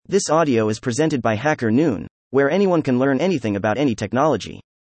This audio is presented by Hacker Noon, where anyone can learn anything about any technology.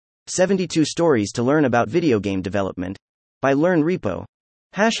 72 stories to learn about video game development by Learn Repo.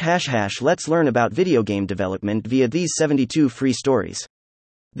 ### Let's learn about video game development via these 72 free stories.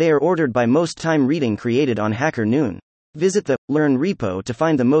 They are ordered by most time reading created on Hacker Noon. Visit the Learn Repo to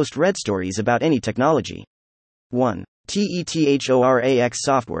find the most read stories about any technology. 1. TETHORAX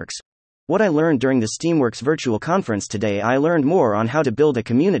Softworks. What I learned during the Steamworks virtual conference today. I learned more on how to build a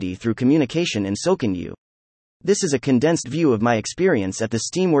community through communication and SoCanU. This is a condensed view of my experience at the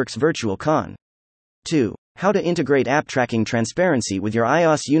Steamworks virtual con. 2. How to integrate app tracking transparency with your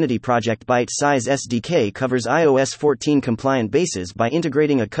iOS Unity project. Byte-size SDK covers iOS 14 compliant bases by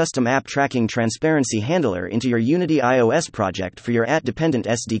integrating a custom app tracking transparency handler into your Unity iOS project for your at-dependent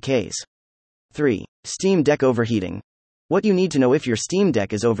SDKs. 3. Steam Deck overheating. What you need to know if your Steam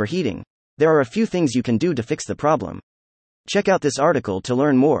Deck is overheating. There are a few things you can do to fix the problem. Check out this article to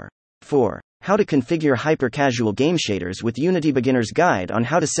learn more. 4. How to configure hyper-casual game shaders with Unity Beginner's Guide on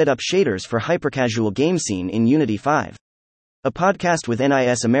how to set up shaders for hyper-casual game scene in Unity 5. A podcast with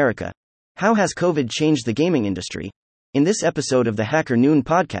NIS America. How has COVID changed the gaming industry? In this episode of the Hacker Noon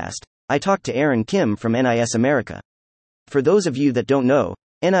podcast, I talked to Aaron Kim from NIS America. For those of you that don't know,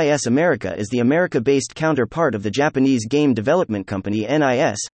 NIS America is the America-based counterpart of the Japanese game development company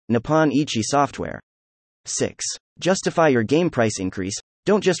NIS, Nippon Ichi Software. 6. Justify your game price increase.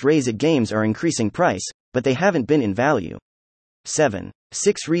 Don't just raise it. Games are increasing price, but they haven't been in value. 7.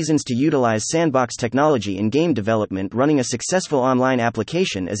 6 reasons to utilize sandbox technology in game development. Running a successful online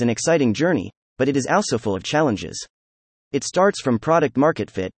application is an exciting journey, but it is also full of challenges. It starts from product market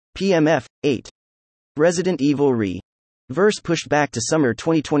fit, PMF. 8. Resident Evil Re-verse pushed back to summer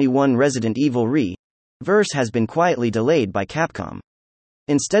 2021. Resident Evil Re-verse has been quietly delayed by Capcom.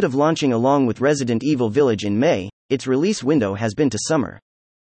 Instead of launching along with Resident Evil Village in May, its release window has been to summer.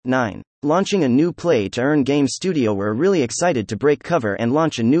 9. Launching a new play-to-earn game studio. We're really excited to break cover and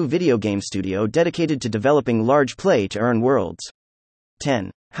launch a new video game studio dedicated to developing large play-to-earn worlds.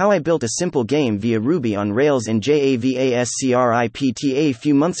 10. How I built a simple game via Ruby on Rails and JavaScript. A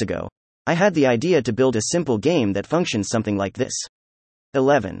few months ago, I had the idea to build a simple game that functions something like this.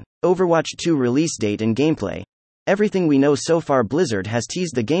 11. Overwatch 2 release date and gameplay. Everything we know so far. Blizzard has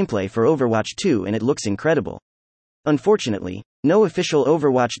teased the gameplay for Overwatch 2 and it looks incredible. Unfortunately, no official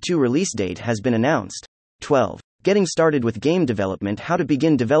Overwatch 2 release date has been announced. 12. Getting started with game development. How to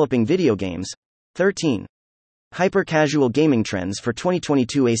begin developing video games. 13. Hyper-casual gaming trends for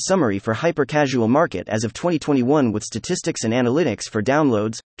 2022. A summary for hyper-casual market as of 2021 with statistics and analytics for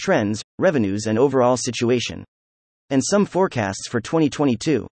downloads, trends, revenues and overall situation. And some forecasts for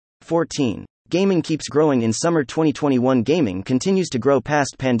 2022. 14. Gaming keeps growing in summer 2021. Gaming continues to grow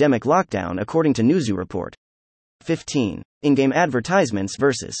past pandemic lockdown according to Newzoo report. 15. In-game advertisements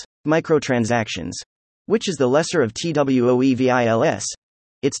versus microtransactions. Which is the lesser of TWOEVILS?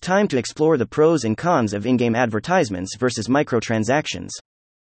 It's time to explore the pros and cons of in-game advertisements versus microtransactions.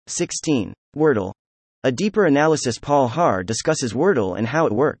 16. Wordle. A deeper analysis. Paul Har discusses Wordle and how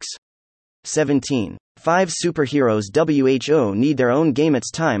it works. 17. 5 superheroes WHO need their own game. It's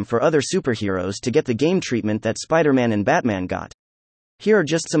time for other superheroes to get the game treatment that Spider-Man and Batman got. Here are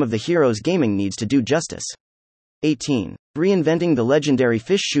just some of the heroes gaming needs to do justice. 18. Reinventing the legendary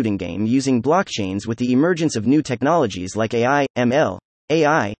fish shooting game using blockchains. With the emergence of new technologies like AI, ML,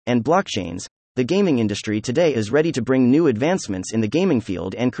 AI, and blockchains, the gaming industry today is ready to bring new advancements in the gaming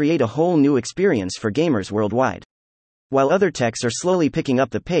field and create a whole new experience for gamers worldwide. While other techs are slowly picking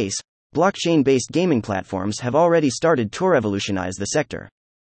up the pace, blockchain-based gaming platforms have already started to revolutionize the sector.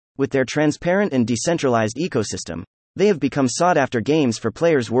 With their transparent and decentralized ecosystem, they have become sought-after games for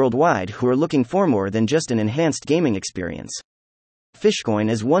players worldwide who are looking for more than just an enhanced gaming experience. Fishcoin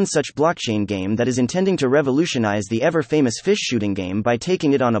is one such blockchain game that is intending to revolutionize the ever-famous fish shooting game by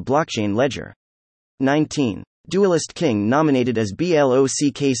taking it on a blockchain ledger. 19. Duelist King nominated as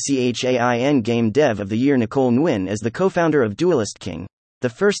BLOCKCHAIN Game Dev of the Year. Nicole Nguyen is the co-founder of Duelist King, the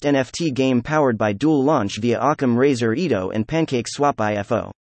first NFT game powered by dual launch via Occam Razor Edo and PancakeSwap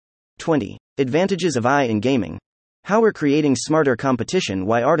IFO. 20. Advantages of AI in gaming. How we're creating smarter competition.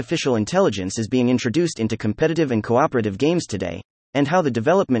 Why artificial intelligence is being introduced into competitive and cooperative games today, and how the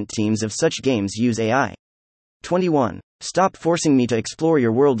development teams of such games use AI. 21. Stop forcing me to explore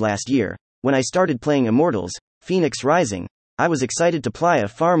your world. Last year, when I started playing Immortals, Phoenix Rising, I was excited to play a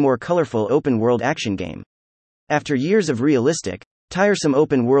far more colorful open-world action game. After years of realistic, tiresome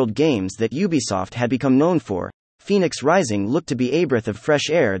open-world games that Ubisoft had become known for, Phoenix Rising looked to be a breath of fresh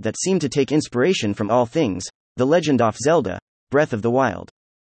air that seemed to take inspiration from all things The Legend of Zelda, Breath of the Wild.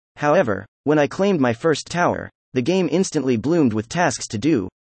 However, when I claimed my first tower, the game instantly bloomed with tasks to do,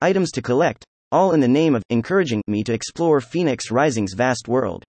 items to collect, all in the name of encouraging me to explore Phoenix Rising's vast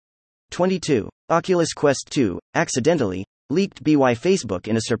world. 22. Oculus Quest 2, accidentally, leaked by Facebook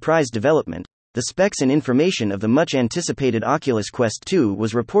in a surprise development. The specs and information of the much-anticipated Oculus Quest 2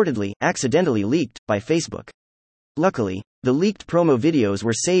 was reportedly, accidentally leaked, by Facebook. Luckily, the leaked promo videos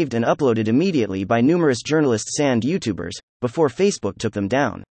were saved and uploaded immediately by numerous journalists and YouTubers, before Facebook took them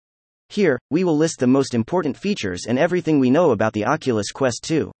down. Here, we will list the most important features and everything we know about the Oculus Quest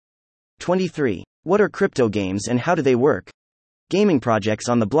 2. 23. What are crypto games and how do they work? Gaming projects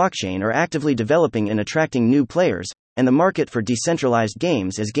on the blockchain are actively developing and attracting new players, and the market for decentralized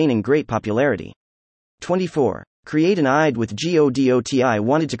games is gaining great popularity. 24. Create an IDE with GODOT. I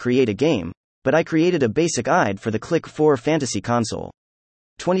wanted to create a game, but I created a basic IDE for the Click 4 fantasy console.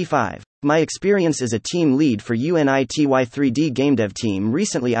 25. My experience as a team lead for Unity 3D game dev team.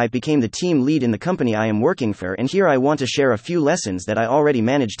 Recently I became the team lead in the company I am working for, and here I want to share a few lessons that I already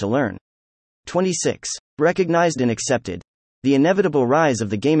managed to learn. 26. Recognized and accepted. The inevitable rise of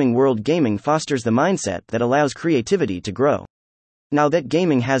the gaming world. Gaming fosters the mindset that allows creativity to grow. Now that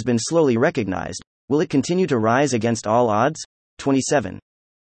gaming has been slowly recognized, will it continue to rise against all odds? 27.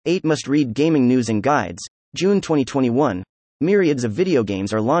 8. Must read gaming news and guides. June 2021. Myriads of video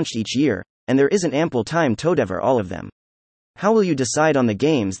games are launched each year, and there isn't ample time to devour all of them. How will you decide on the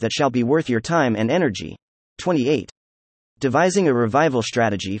games that shall be worth your time and energy? 28. Devising a revival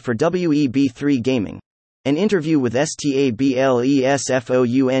strategy for WEB3 gaming. An interview with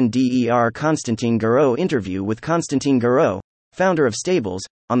STABLESFOUNDER. Constantine Garreau. Interview with Constantine Garreau, founder of Stables,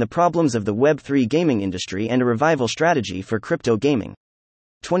 on the problems of the Web3 gaming industry and a revival strategy for crypto gaming.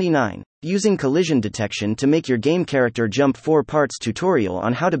 29. Using collision detection to make your game character jump. 4 parts tutorial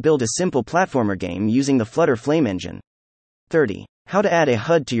on how to build a simple platformer game using the Flutter Flame engine. 30. How to add a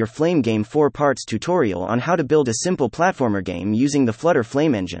HUD to your Flame game. 4 parts tutorial on how to build a simple platformer game using the Flutter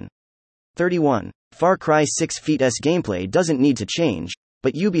Flame engine. 31. Far Cry 6's gameplay doesn't need to change,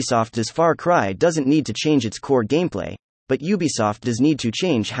 but Ubisoft does. Far Cry doesn't need to change its core gameplay, but Ubisoft does need to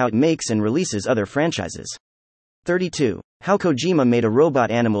change how it makes and releases other franchises. 32. How Kojima made a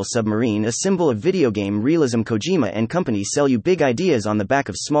robot animal submarine. A symbol of video game realism. Kojima and company sell you big ideas on the back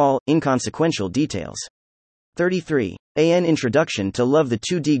of small, inconsequential details. 33. An introduction to Love, the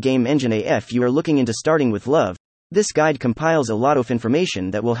 2D game engine. If you are looking into starting with Love, this guide compiles a lot of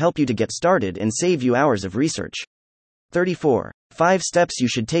information that will help you to get started and save you hours of research. 34. 5 steps you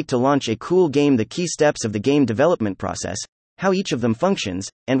should take to launch a cool game. The key steps of the game development process, how each of them functions,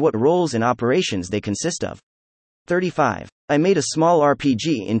 and what roles and operations they consist of. 35. I made a small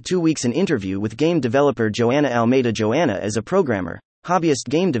RPG in 2 weeks. An interview with game developer Joanna Almeida. Joanna is a programmer, hobbyist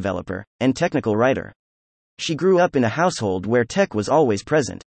game developer, and technical writer. She grew up in a household where tech was always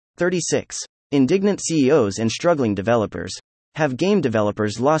present. 36. Indignant CEOs and struggling developers. Have game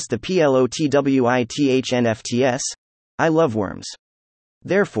developers lost the plotwithnfts? I love worms.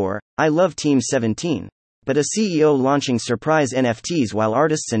 Therefore, I love Team 17. But a CEO launching surprise NFTs while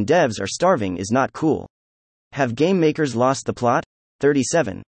artists and devs are starving is not cool. Have game makers lost the plot?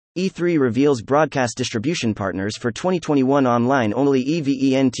 37. E3 reveals broadcast distribution partners for 2021. Online only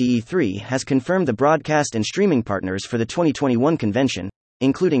event. E3 has confirmed the broadcast and streaming partners for the 2021 convention,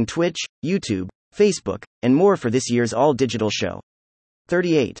 including Twitch, YouTube, Facebook, and more for this year's all-digital show.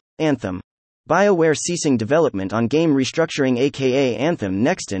 38. Anthem. BioWare ceasing development on game restructuring aka Anthem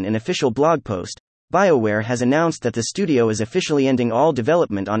Next. In an official blog post, BioWare has announced that the studio is officially ending all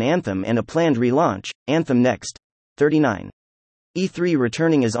development on Anthem and a planned relaunch, Anthem Next. 39. E3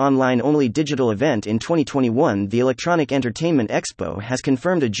 returning as online-only digital event in 2021. The Electronic Entertainment Expo has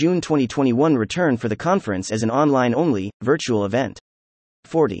confirmed a June 2021 return for the conference as an online-only, virtual event.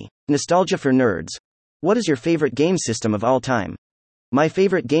 40. Nostalgia for nerds. What is your favorite game system of all time? My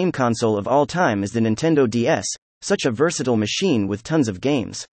favorite game console of all time is the Nintendo DS, such a versatile machine with tons of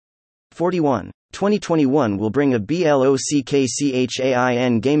games. 41. 2021 will bring a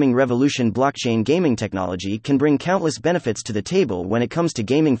blockchain gaming revolution. Blockchain gaming technology can bring countless benefits to the table when it comes to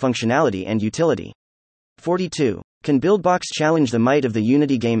gaming functionality and utility. 42. Can Buildbox challenge the might of the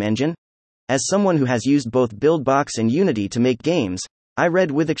Unity game engine? As someone who has used both Buildbox and Unity to make games, I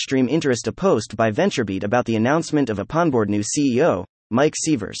read with extreme interest a post by VentureBeat about the announcement of Uponboard new CEO, Mike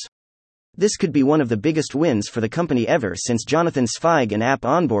Sievers. This could be one of the biggest wins for the company ever since Jonathan Zweig and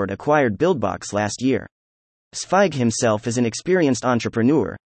AppOnboard acquired Buildbox last year. Zweig himself is an experienced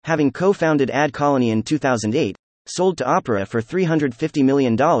entrepreneur, having co-founded AdColony in 2008, sold to Opera for $350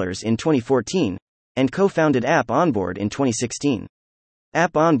 million in 2014, and co-founded AppOnboard in 2016.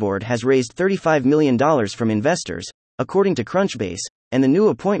 AppOnboard has raised $35 million from investors, according to Crunchbase, and the new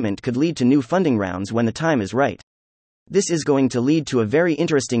appointment could lead to new funding rounds when the time is right. This is going to lead to a very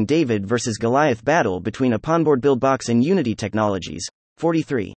interesting David versus Goliath battle between Uponboard Buildbox and Unity Technologies.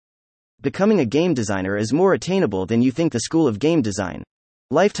 43. Becoming a game designer is more attainable than you think. The School of Game Design.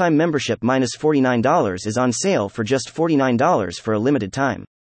 Lifetime membership -$49 is on sale for just $49 for a limited time.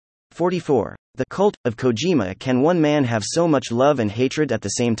 44. The Cult of Kojima. Can one man have so much love and hatred at the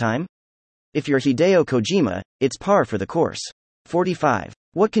same time? If you're Hideo Kojima, it's par for the course. 45.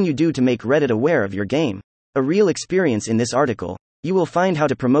 What can you do to make Reddit aware of your game? A real experience. In this article, you will find how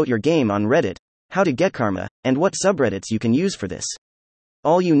to promote your game on Reddit, how to get karma, and what subreddits you can use for this.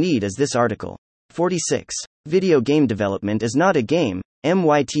 All you need is this article. 46. Video game development is not a game.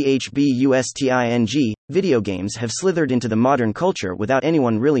 MYTHBUSTING. Video games have slithered into the modern culture without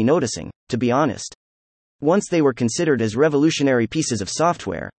anyone really noticing, to be honest. Once they were considered as revolutionary pieces of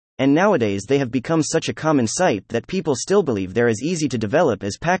software, and nowadays they have become such a common sight that people still believe they're as easy to develop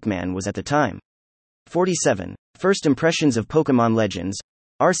as Pac-Man was at the time. 47. First impressions of Pokemon Legends.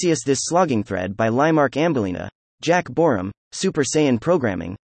 Arceus. This slogging thread by Limark Ambolina, Jack Borum, Super Saiyan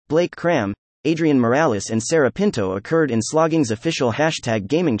Programming, Blake Cram, Adrian Morales and Sarah Pinto occurred in Slogging's official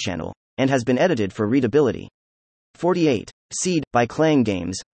 #gaming channel, and has been edited for readability. 48. Seed, by Clang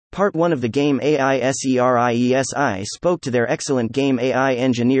Games. Part 1 of the game AISERIESI spoke to their excellent game AI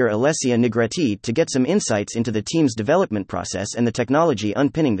engineer Alessia Negretti to get some insights into the team's development process and the technology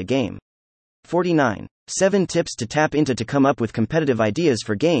underpinning the game. 49. 7 tips to tap into to come up with competitive ideas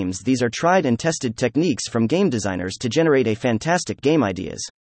for games. These are tried and tested techniques from game designers to generate a fantastic game ideas.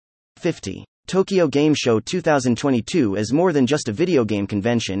 50. Tokyo Game Show 2022 is more than just a video game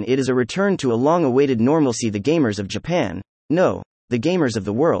convention. It is a return to a long-awaited normalcy the gamers of Japan, no, the gamers of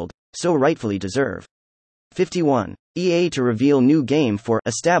the world, so rightfully deserve. 51. EA to reveal new game for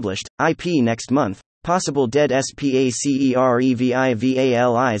established IP next month. Possible Dead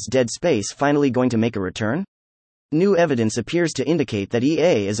SPACEREVIVALI's Dead Space finally going to make a return? New evidence appears to indicate that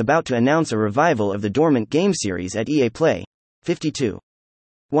EA is about to announce a revival of the dormant game series at EA Play. 52.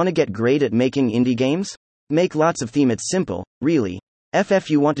 Want to get great at making indie games? Make lots of them. It's simple, really. If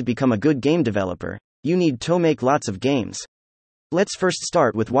you want to become a good game developer, you need to make lots of games. Let's first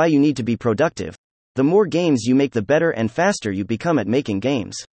start with why you need to be productive. The more games you make, the better and faster you become at making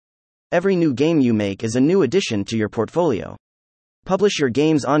games. Every new game you make is a new addition to your portfolio. Publish your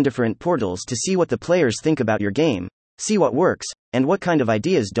games on different portals to see what the players think about your game, see what works, and what kind of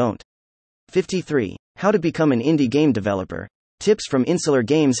ideas don't. 53. How to become an indie game developer. Tips from Insular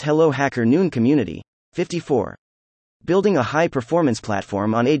Games. Hello Hacker Noon community. 54. Building a high-performance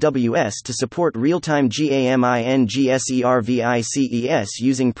platform on AWS to support real-time GAMINGSERVICES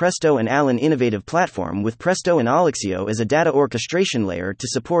using Presto and Allen. Innovative platform with Presto and Alexio as a data orchestration layer to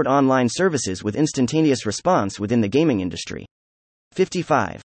support online services with instantaneous response within the gaming industry.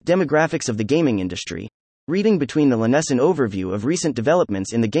 55. Demographics of the gaming industry. Reading between the lines, an overview of recent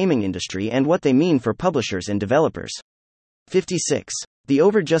developments in the gaming industry and what they mean for publishers and developers. 56. The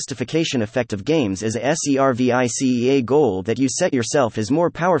over-justification effect of games as a SERVICEA goal that you set yourself is more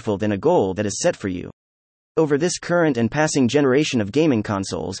powerful than a goal that is set for you. Over this current and passing generation of gaming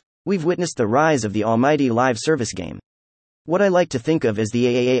consoles, we've witnessed the rise of the almighty live service game. What I like to think of as the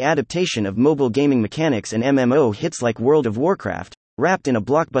AAA adaptation of mobile gaming mechanics and MMO hits like World of Warcraft, wrapped in a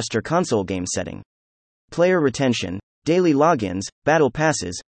blockbuster console game setting. Player retention, daily logins, battle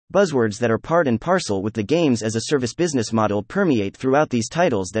passes, buzzwords that are part and parcel with the games as a service business model permeate throughout these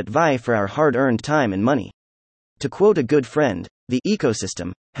titles that vie for our hard-earned time and money. To quote a good friend, the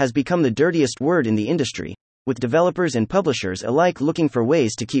ecosystem has become the dirtiest word in the industry, with developers and publishers alike looking for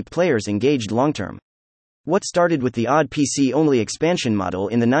ways to keep players engaged long-term. What started with the odd PC-only expansion model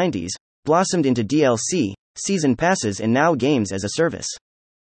in the 90s, blossomed into DLC, season passes and now games as a service.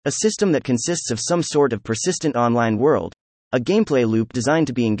 A system that consists of some sort of persistent online world, a gameplay loop designed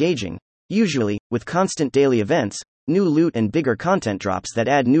to be engaging, usually, with constant daily events, new loot and bigger content drops that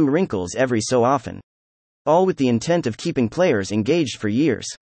add new wrinkles every so often. All with the intent of keeping players engaged for years.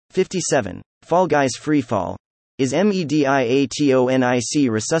 57. Fall Guys Free Fall. Is MEDIATONIC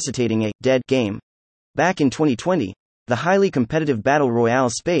resuscitating a dead game? Back in 2020, the highly competitive Battle Royale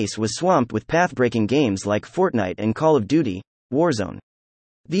space was swamped with path-breaking games like Fortnite and Call of Duty, Warzone.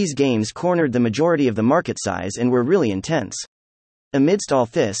 These games cornered the majority of the market size and were really intense. Amidst all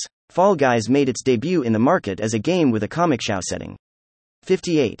this, Fall Guys made its debut in the market as a game with a comic show setting.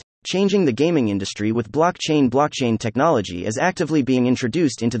 58. Changing the gaming industry with blockchain. Blockchain technology is actively being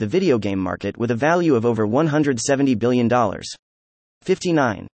introduced into the video game market with a value of over $170 billion.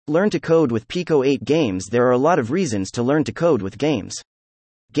 59. Learn to code with Pico 8 Games. There are a lot of reasons to learn to code with games.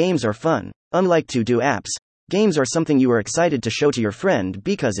 Games are fun. Unlike to-do apps, games are something you are excited to show to your friend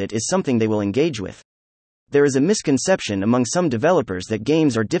because it is something they will engage with. There is a misconception among some developers that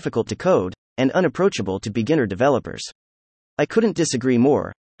games are difficult to code and unapproachable to beginner developers. I couldn't disagree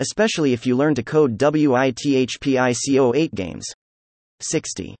more, especially if you learn to code WITHPICO8 games.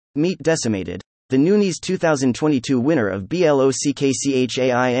 60. Meet Decimated, the Noonies 2022 winner of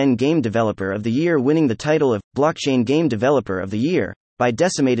BLOCKCHAIN Game Developer of the Year. Winning the title of Blockchain Game Developer of the Year by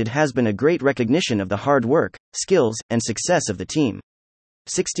Decimated has been a great recognition of the hard work, skills, and success of the team.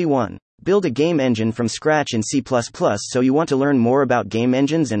 61. Build a game engine from scratch in C++. So you want to learn more about game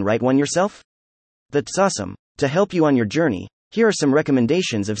engines and write one yourself? That's awesome. To help you on your journey, here are some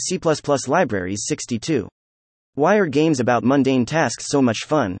recommendations of C++ libraries. 62. Why are games about mundane tasks so much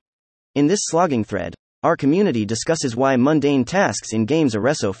fun? In this slogging thread, our community discusses why mundane tasks in games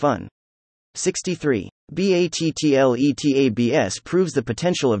are so fun. 63. BATTLETABS proves the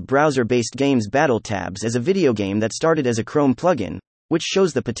potential of browser-based games. Battle Tabs as a video game that started as a Chrome plugin, which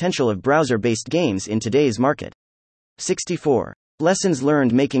shows the potential of browser-based games in today's market. 64. Lessons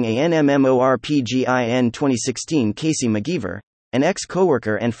learned making a MMORPG. In 2016, Casey McGeever, an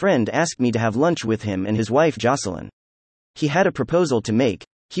ex-coworker and friend, asked me to have lunch with him and his wife Jocelyn. He had a proposal to make.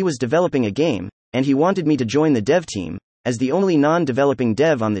 He was developing a game, and he wanted me to join the dev team, as the only non-developing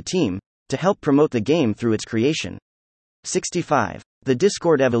dev on the team, to help promote the game through its creation. 65. The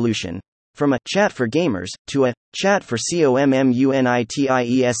Discord evolution. From a chat for gamers to a chat for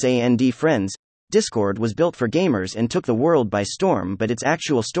communitiesand friends, Discord was built for gamers and took the world by storm, but its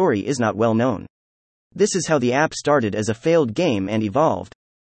actual story is not well known. This is how the app started as a failed game and evolved.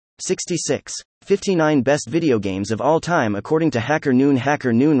 66. 59 Best Video Games of All Time according to Hacker Noon.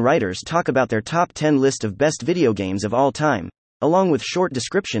 Hacker Noon writers talk about their top 10 list of best video games of all time, along with short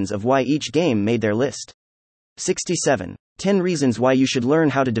descriptions of why each game made their list. 67. 10 reasons why you should learn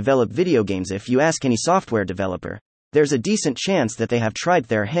how to develop video games. If you ask any software developer, there's a decent chance that they have tried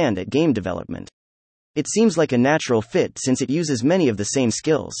their hand at game development. It seems like a natural fit since it uses many of the same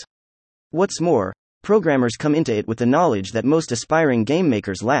skills. What's more, programmers come into it with the knowledge that most aspiring game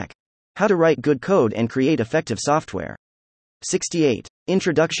makers lack: how to write good code and create effective software. 68.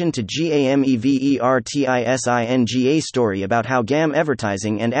 Introduction to GAMEVERTISING. Story about how GAM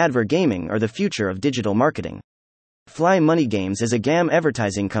advertising and adver gaming are the future of digital marketing. Fly Money Games is a GAM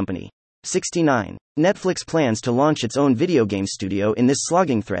advertising company. 69. Netflix plans to launch its own video game studio. In this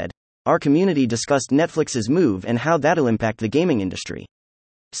slogging thread, our community discussed Netflix's move and how that'll impact the gaming industry.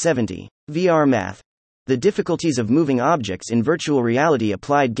 70. VR Math. The difficulties of moving objects in virtual reality.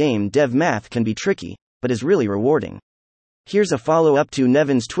 Applied game dev math can be tricky, but is really rewarding. Here's a follow-up to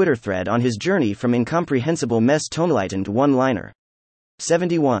Nevin's Twitter thread on his journey from incomprehensible mess to enlightened one-liner.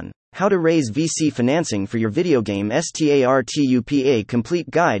 71. How to raise VC financing for your video game. STARTUP.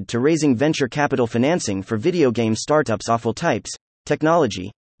 Complete guide to raising venture capital financing for video game startups. Awful types: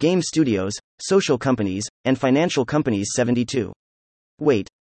 technology, game studios, social companies, and financial companies. 72. Wait,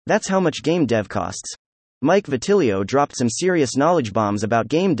 that's how much game dev costs? Mike Vitilio dropped some serious knowledge bombs about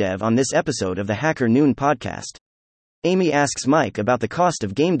game dev on this episode of the Hacker Noon podcast. Amy asks Mike about the cost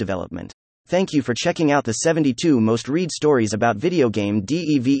of game development. Thank you for checking out the 72 most read stories about video game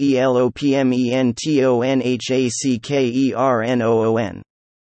developmentonhackernoon.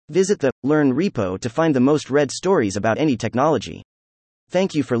 Visit the Learn repo to find the most read stories about any technology.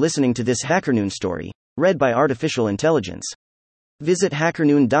 Thank you for listening to this HackerNoon story, read by artificial intelligence. Visit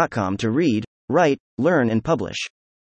hackernoon.com to read, write, learn, and publish.